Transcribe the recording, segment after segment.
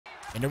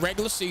in the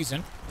regular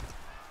season.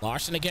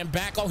 Larson again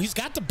back. Oh, he's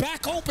got the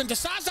back open.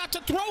 Decides not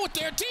to throw it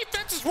there.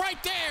 Defense is right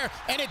there,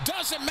 and it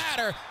doesn't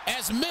matter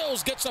as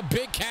Mills gets a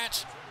big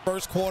catch.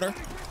 First quarter,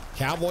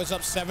 Cowboys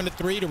up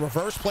 7-3. The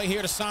reverse play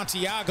here to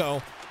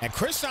Santiago. And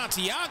Chris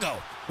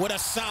Santiago with a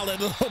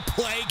solid little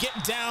play,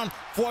 getting down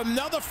for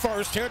another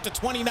first here at the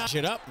 29.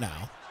 It up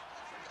now.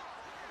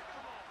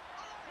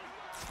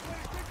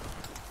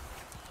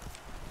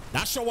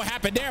 Not sure what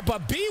happened there,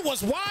 but B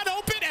was wide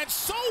open, and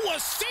so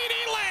was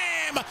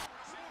CeeDee Lamb.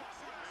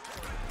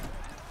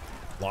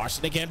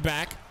 Larson again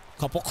back.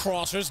 Couple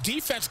crossers.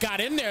 Defense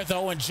got in there,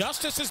 though, and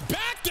Justice is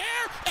back there,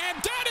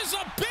 and that is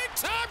a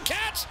big-time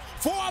catch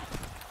for...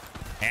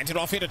 Hands it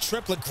off here to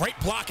Triplett. Great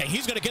blocking.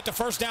 He's going to get the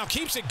first down,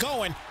 keeps it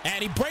going,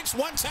 and he breaks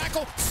one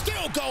tackle,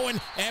 still going,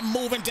 and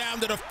moving down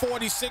to the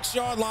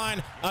 46-yard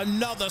line.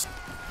 Another.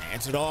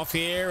 Hands it off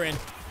here, and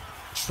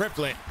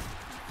Triplett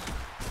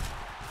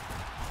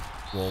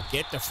will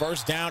get the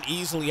first down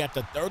easily at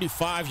the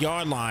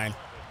 35-yard line.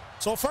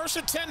 So 1st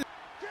and 10.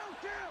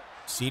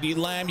 CeeDee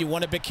Lamb, you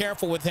want to be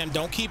careful with him.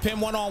 Don't keep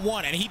him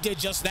one-on-one, and he did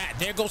just that.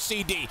 There goes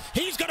CD.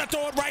 He's going to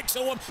throw it right to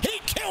him. He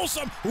kills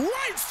him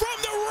right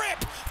from the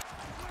rip.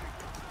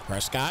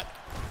 Prescott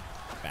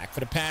back for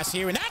the pass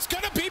here, and that's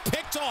going to be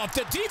picked off.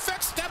 The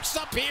defense steps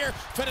up here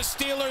for the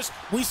Steelers.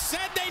 We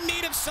said they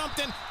needed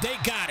something. They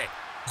got it.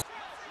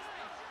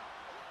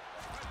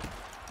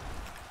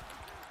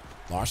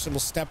 Larson will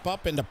step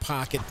up in the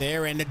pocket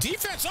there, and the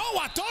defense, oh,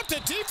 I thought the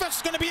defense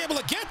was going to be able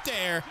to get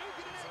there.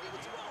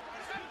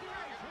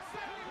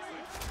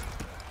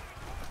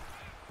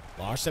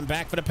 Larson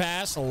back for the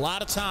pass, a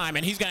lot of time,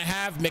 and he's going to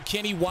have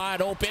McKinney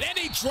wide open, and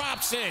he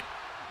drops it.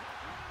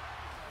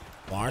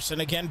 Larson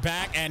again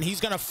back, and he's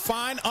going to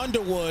find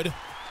Underwood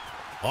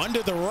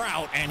under the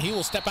route, and he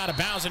will step out of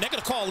bounds, and they're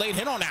going to call a late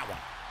hit on that one.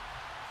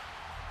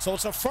 So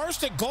it's a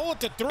 1st and goal at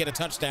the 3. Get a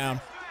touchdown,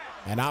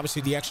 and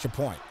obviously the extra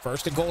point.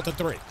 1st and goal at the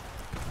 3.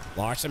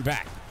 Larson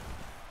back.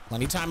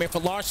 Plenty of time here for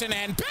Larson,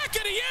 and back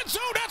in the end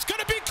zone. That's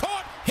going to be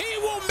caught. He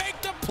will make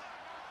the play.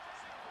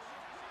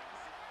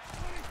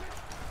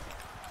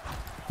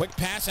 Quick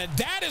pass, and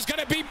that is going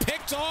to be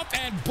picked off,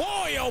 and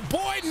boy, oh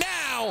boy,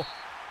 now.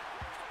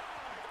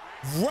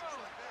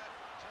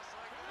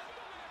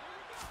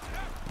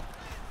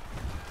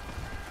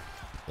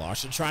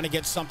 Larson trying to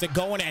get something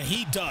going, and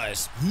he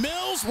does.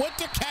 Mills with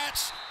the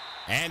catch,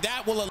 and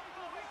that will...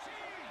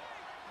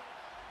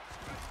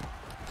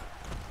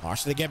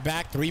 Larson to get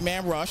back,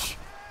 3-man rush,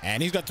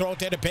 and he's going to throw it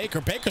there to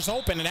Baker. Baker's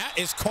open, and that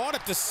is caught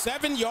at the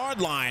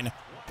 7-yard line.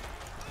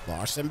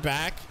 Larson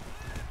back.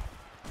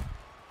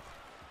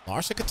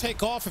 Larson could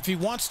take off if he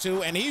wants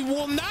to, and he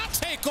will not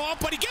take off,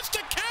 but he gets the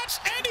catch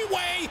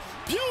anyway.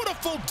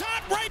 Beautiful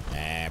dot right.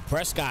 And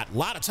Prescott, a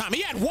lot of time.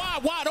 He had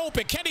wide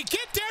open. Can he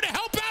get there to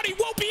help out? He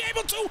won't be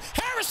able to.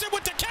 Harrison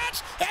with the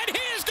catch, and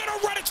he is going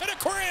to run it to the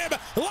crib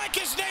like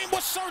his name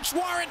was search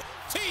warrant.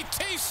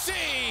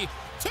 TTC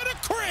to the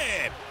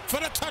crib for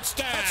the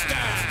touchdown.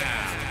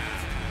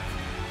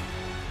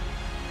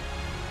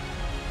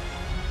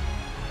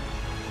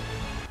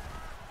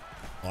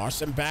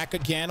 Larson back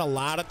again, a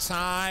lot of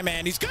time,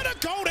 and he's going to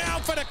go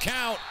down for the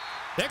count.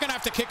 They're going to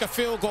have to kick a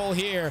field goal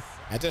here,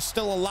 and there's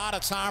still a lot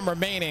of time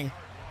remaining.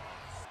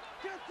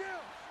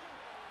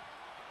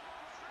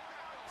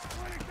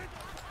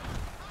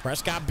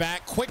 Prescott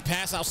back, quick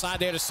pass outside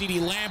there to CeeDee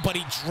Lamb, but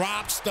he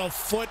drops the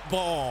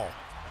football.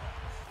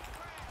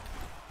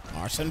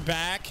 Larson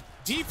back.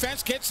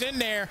 Defense gets in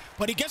there,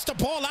 but he gets the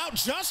ball out.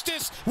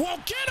 Justice will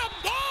get him.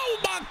 Oh,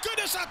 my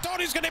goodness, I thought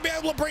he was going to be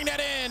able to bring that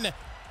in.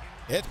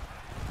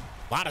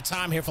 A lot of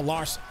time here for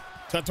Larson.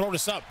 Gonna throw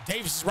this up.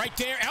 Davis is right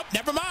there. Oh,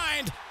 never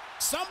mind.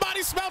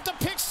 Somebody smelled the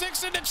pick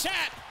 6 in the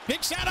chat.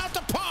 Big shout out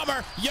to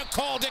Palmer. You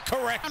called it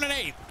correct. On an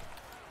 8.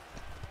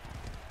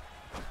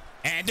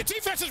 And the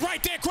defense is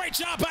right there. Great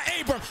job by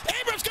Abram.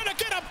 Abram's gonna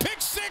get a pick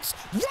 6,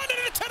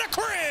 running it to the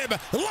crib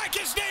like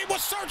his name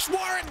was search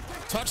warrant.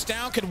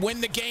 Touchdown could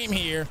win the game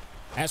here,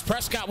 as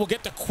Prescott will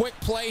get the quick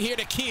play here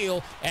to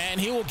Keel,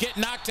 and he will get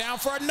knocked down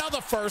for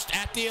another first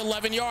at the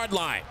 11-yard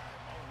line.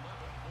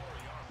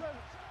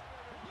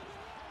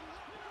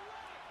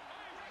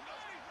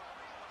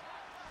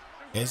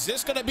 Is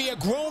this going to be a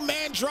grown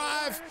man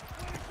drive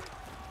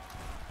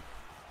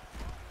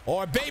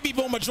or a baby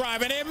boomer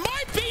drive? And it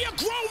might be a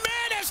grown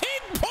man as he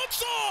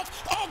puts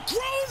off a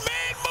grown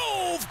man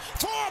move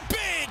for a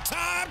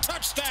big-time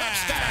touchdown.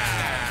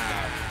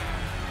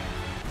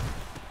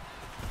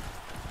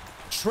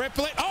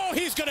 Triplett. Oh,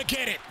 he's going to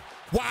get it.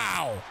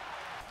 Wow.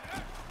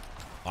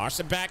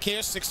 Larson back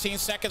here, 16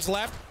 seconds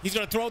left. He's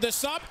going to throw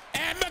this up,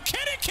 and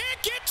McKinney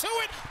can't get to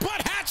it,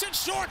 but Hatchett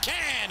sure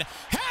can.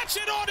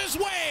 Hatchett on his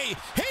way.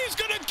 He's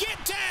going to get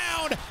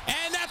down,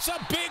 and that's a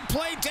big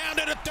play down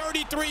to the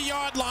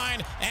 33-yard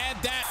line, and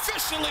that's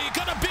officially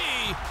going to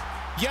be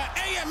your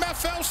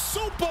AMFL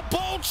Super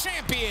Bowl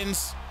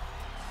champions.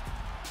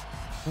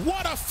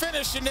 What a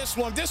finish in this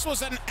one. This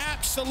was an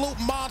absolute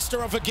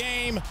monster of a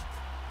game,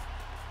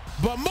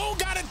 but Mo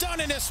got it done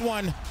in this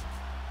one.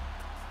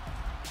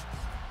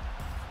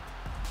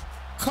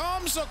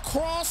 Comes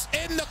across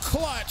in the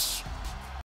clutch